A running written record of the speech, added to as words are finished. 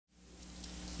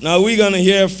Now we're going to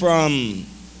hear from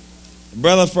a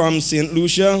brother from St.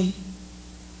 Lucia,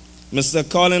 Mr.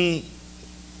 Colin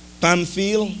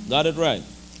Pamfield. Got it right.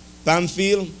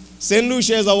 Pamfield. St.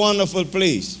 Lucia is a wonderful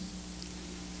place.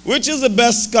 Which is the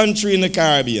best country in the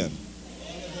Caribbean?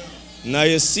 Now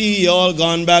you see, you all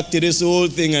gone back to this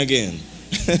old thing again.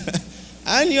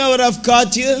 I knew I would have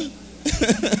caught you.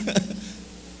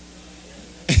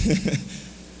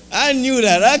 I knew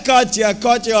that. I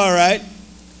caught you all right.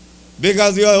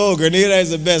 Because you're, oh, Grenada is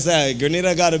the best.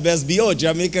 Grenada got the best beach. Oh,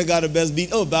 Jamaica got the best beach.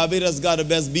 Oh, Barbados got the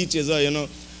best beaches. Oh, you know.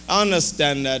 I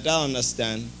understand that. I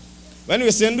understand. But anyway,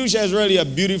 St. Lucia is really a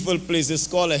beautiful place. It's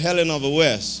called the Helen of the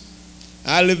West.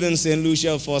 I lived in St.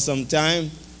 Lucia for some time.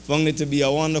 Found it to be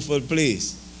a wonderful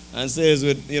place. And so it's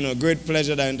with great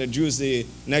pleasure that I introduce the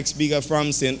next speaker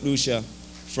from St. Lucia,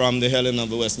 from the Helen of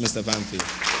the West, Mr.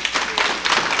 Pamfield.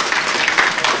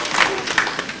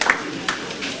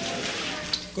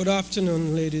 Good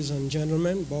afternoon, ladies and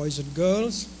gentlemen, boys and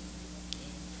girls.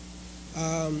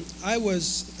 I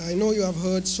know you have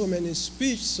heard so many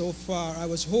speeches so far. I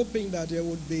was hoping that there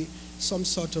would be some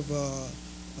sort of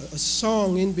a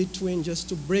song in between just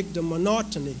to break the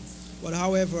monotony. But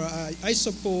however, I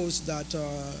suppose that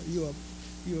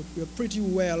you're pretty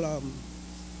well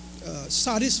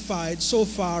satisfied so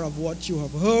far of what you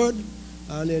have heard,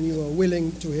 and then you are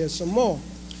willing to hear some more.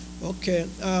 Okay,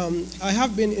 I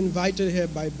have been invited here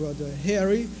by Brother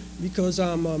Harry because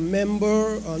I'm a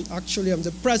member, and actually I'm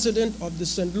the president of the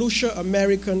St. Lucia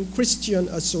American Christian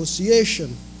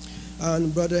Association.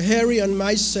 And Brother Harry and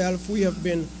myself, we have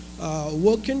been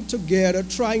working together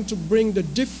trying to bring the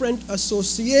different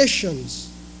associations,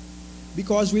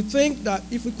 because we think that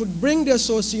if we could bring the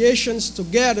associations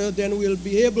together, then we'll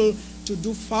be able to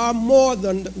do far more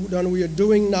than we are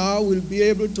doing now. We'll be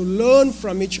able to learn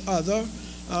from each other,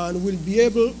 and we'll be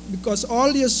able, because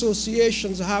all the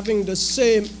associations are having the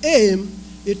same aim,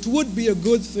 it would be a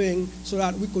good thing so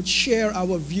that we could share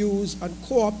our views and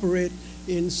cooperate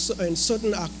in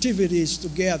certain activities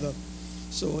together.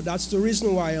 So that's the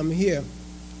reason why I'm here.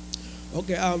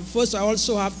 Okay, first I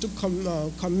also have to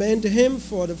commend him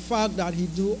for the fact that he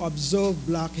do observe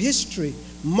Black History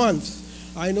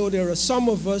Month. I know there are some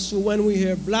of us who, when we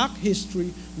hear Black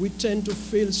history, we tend to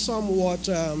feel somewhat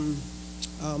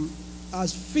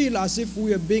as if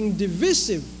we are being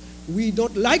divisive. We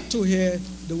don't like to hear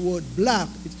the word black.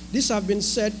 This has been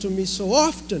said to me so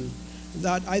often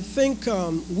that I think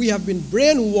we have been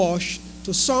brainwashed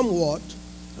to somewhat,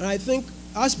 and I think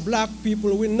as black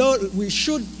people, we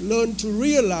should learn to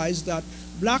realize that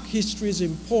black history is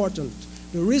important.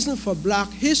 The reason for black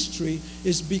history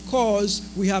is because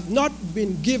we have not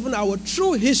been given our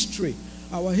true history.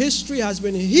 Our history has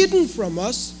been hidden from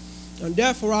us, and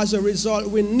therefore, as a result,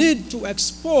 we need to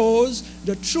expose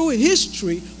the true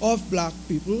history of black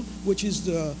people, which is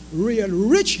the real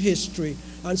rich history,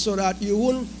 and so that you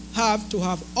wouldn't have to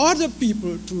have other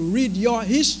people to read your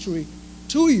history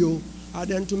to you and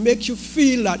then to make you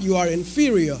feel that you are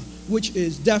inferior, which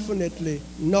is definitely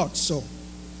not so.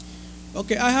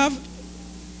 Okay, I have,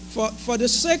 for the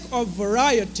sake of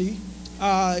variety,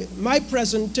 my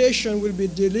presentation will be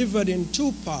delivered in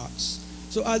two parts.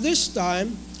 So at this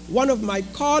time, one of my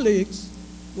colleagues,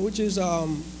 which is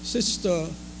Sister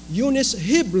Eunice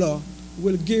Hibbler,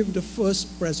 will give the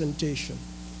first presentation.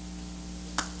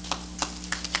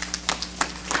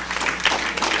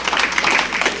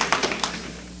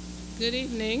 Good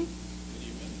evening.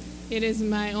 It is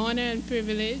my honor and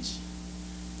privilege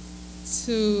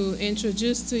to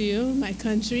introduce to you my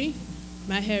country,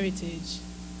 my heritage,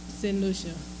 St.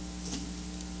 Lucia.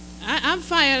 I'm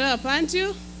fired up, aren't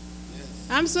you?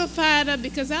 I'm so fired up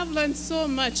because I've learned so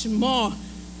much more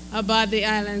about the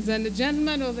islands. And the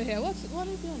gentleman over here, what is your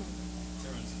name?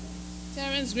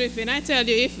 Terrence Griffin. I tell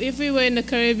you, if we were in the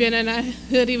Caribbean and I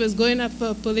heard he was going up for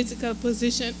a political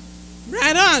position,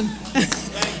 right on.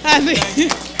 I mean,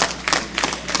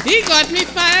 he got me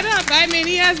fired up. I mean,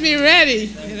 he has me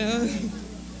ready, you know.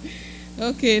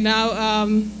 Okay, now,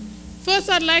 first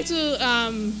I'd like to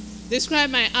describe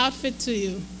my outfit to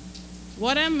you.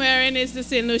 What I'm wearing is the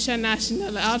St. Lucia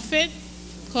national outfit,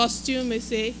 costume, we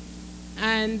say,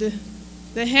 and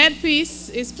the headpiece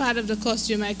is part of the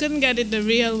costume. I couldn't get it the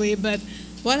real way, but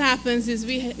what happens is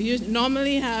you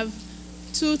normally have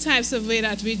two types of way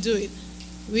that we do it.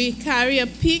 We carry a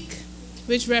peak,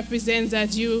 which represents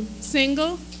that you're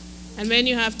single, and when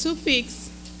you have two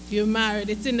peaks, you're married.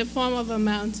 It's in the form of a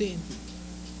mountain.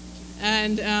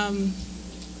 And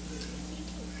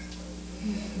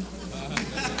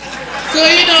so,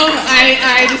 you know,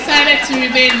 I decided to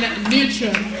remain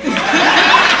neutral.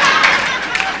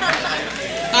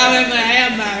 However, I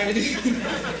am married.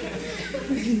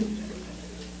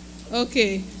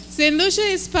 Okay. St. Lucia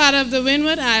is part of the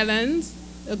Windward Islands,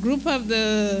 a group of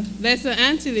the Lesser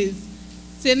Antilles.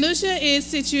 St. Lucia is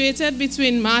situated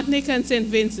between Martinique and St.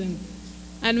 Vincent.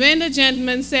 And when the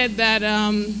gentleman said that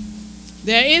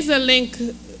there is a link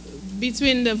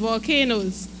between the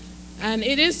volcanoes, and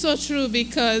it is so true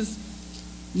because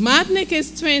Martinique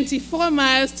is 24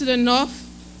 miles to the north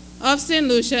of St.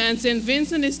 Lucia, and St.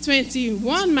 Vincent is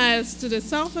 21 miles to the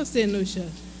south of St. Lucia.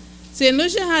 St.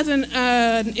 Lucia has an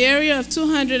area of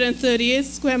 238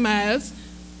 square miles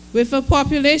with a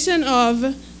population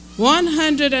of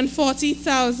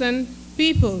 140,000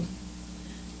 people.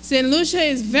 St. Lucia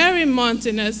is very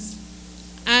mountainous,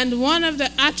 and one of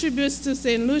the attributes to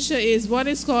St. Lucia is what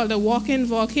is called a walking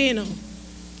volcano.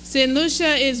 St.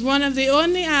 Lucia is one of the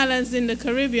only islands in the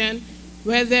Caribbean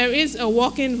where there is a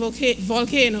walking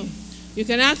volcano. You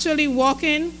can actually walk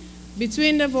in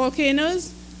between the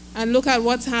volcanoes and look at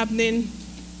what's happening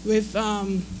with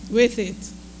it.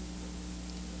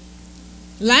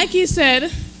 Like he said,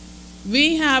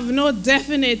 we have no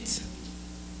definite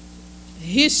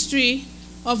history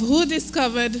of who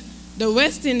discovered the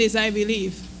West Indies, I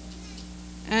believe.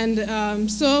 And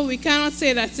so we cannot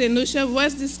say that St. Lucia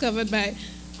was discovered by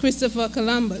Christopher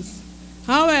Columbus.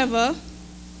 However,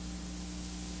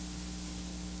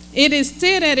 it is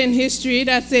stated in history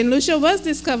that St. Lucia was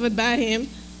discovered by him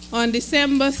on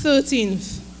December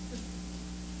 13th,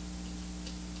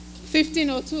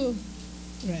 1502.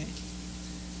 Right.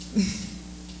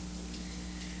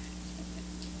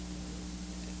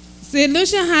 St.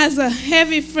 Lucia has a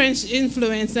heavy French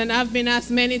influence, and I've been asked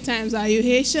many times, are you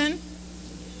Haitian?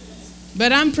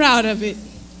 But I'm proud of it.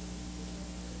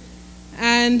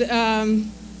 And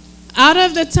out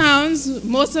of the towns,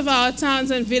 most of our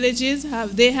towns and villages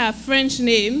have French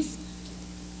names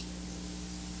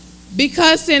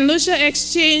because St. Lucia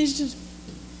exchanged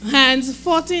hands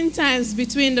 14 times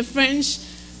between the French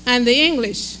and the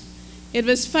English. It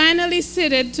was finally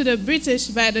ceded to the British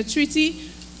by the Treaty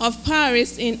of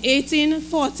Paris in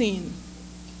 1814.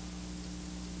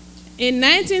 In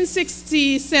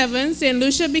 1967, St.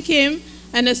 Lucia became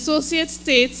an associate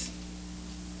state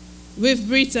with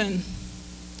Britain.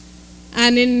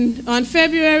 And on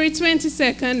February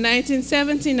 22nd,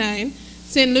 1979,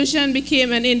 St. Lucia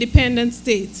became an independent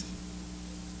state.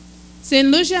 St.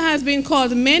 Lucia has been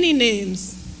called many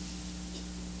names,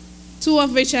 two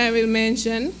of which I will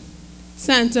mention,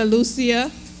 Santa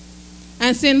Lucia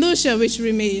and St. Lucia, which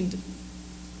remained.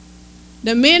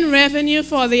 The main revenue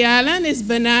for the island is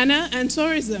banana and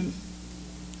tourism.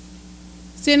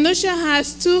 St. Lucia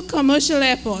has 2 commercial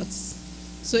airports.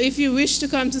 So if you wish to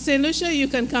come to St. Lucia, you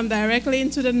can come directly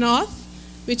into the north,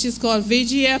 which is called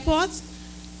VG Airport,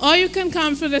 or you can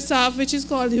come through the south, which is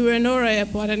called Huronora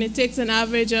Airport, and it takes an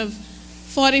average of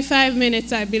 45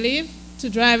 minutes, I believe, to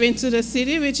drive into the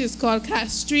city, which is called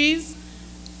Castries.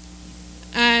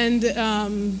 And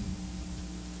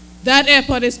that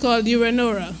airport is called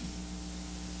Huronora.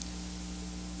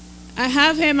 I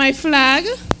have here my flag.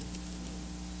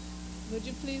 Would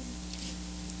you please?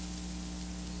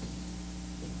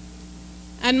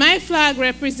 And my flag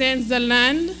represents the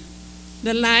land,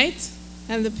 the light,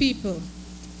 and the people.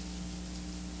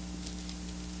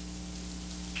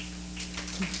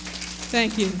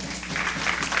 Thank you.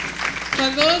 For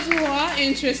those who are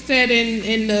interested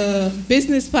in the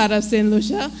business part of St.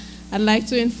 Lucia, I'd like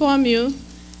to inform you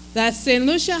that St.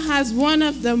 Lucia has one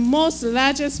of the most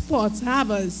largest port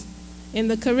harbors in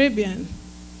the Caribbean.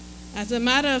 As a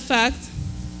matter of fact,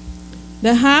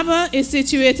 the harbor is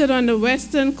situated on the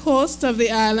western coast of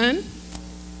the island,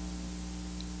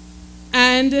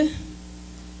 and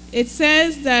it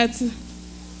says that,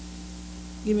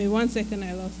 give me 1 second,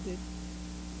 I lost it.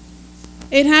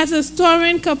 It has a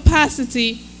storing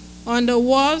capacity on the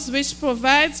wharves which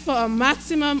provides for a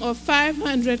maximum of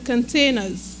 500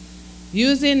 containers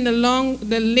using the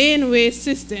laneway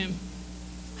system.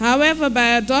 However,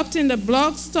 by adopting the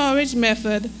block storage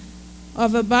method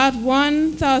of about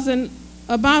 1,000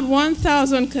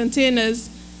 containers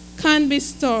can be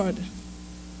stored,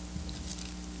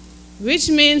 which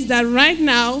means that right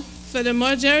now, for the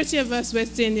majority of us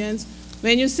West Indians,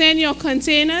 when you send your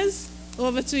containers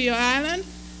over to your island,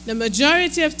 the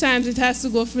majority of times it has to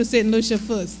go through St. Lucia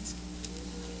first.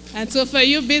 And so for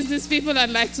you business people,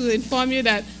 I'd like to inform you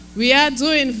that we are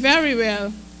doing very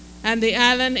well, and the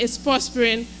island is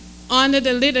prospering under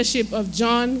the leadership of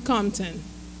John Compton.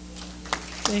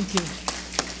 Thank you.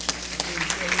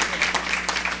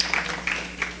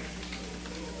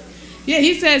 Yeah,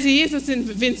 he says he is a St.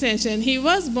 Vincentian. He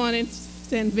was born in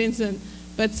St. Vincent,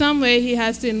 but some way he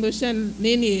has St. Lucian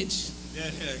lineage. Yeah,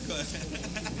 go ahead.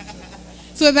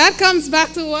 So that comes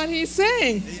back to what he's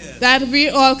saying, that we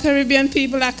all Caribbean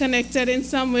people are connected in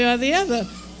some way or the other.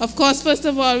 Of course, first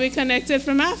of all, we're connected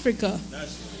from Africa.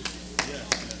 That's right.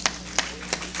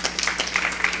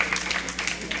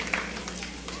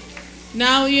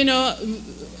 Now, you know,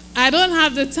 I don't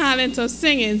have the talent of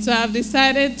singing, so I've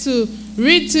decided to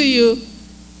read to you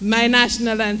my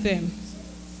national anthem.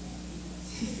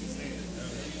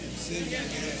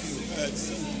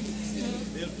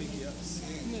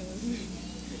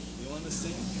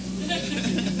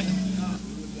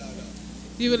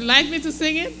 You would like me to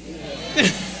sing it?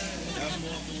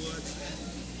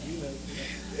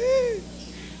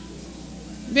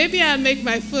 Maybe I'll make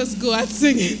my first go at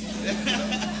singing.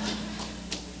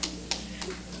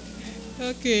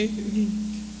 Okay.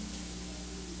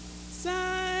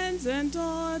 Sons and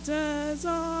daughters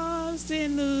of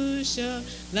St. Lucia,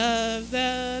 love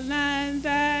the land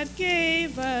that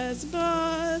gave us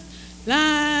birth,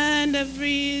 land of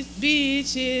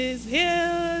beaches,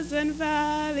 hills, and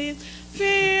valleys,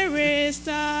 fairest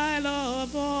isle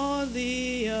of all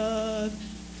the earth.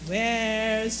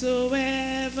 Wheresoever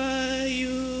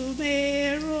you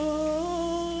may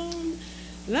roam,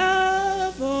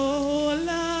 love, oh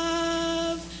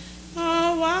love,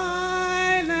 our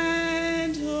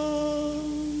island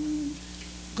home.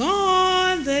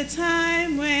 Gone the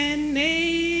time when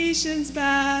nations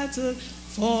battled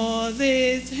for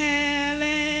this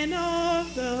Helen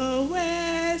of the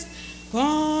West.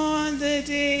 Gone the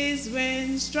days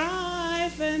when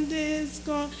strife and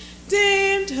discord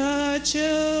dimmed her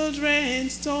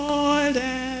children's toil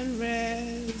and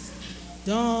rest.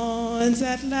 Dawns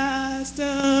at last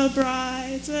a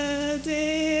brighter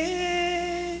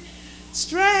day,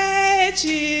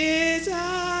 stretches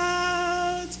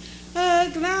out a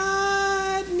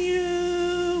glad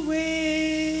new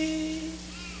way.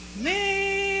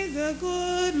 May the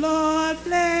good Lord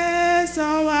bless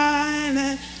our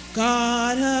island,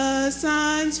 guard her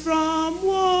sons from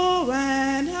woe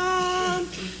and harm.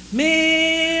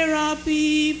 May our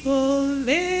people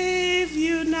live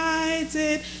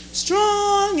united,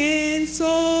 strong in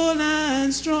soul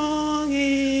and strong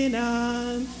in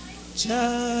arm.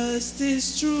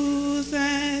 Justice, truth,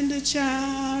 and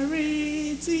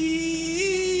charity,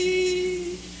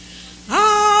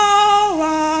 our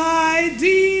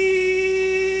ideal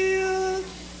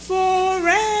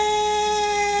forever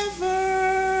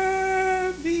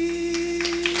be.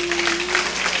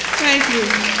 Thank you.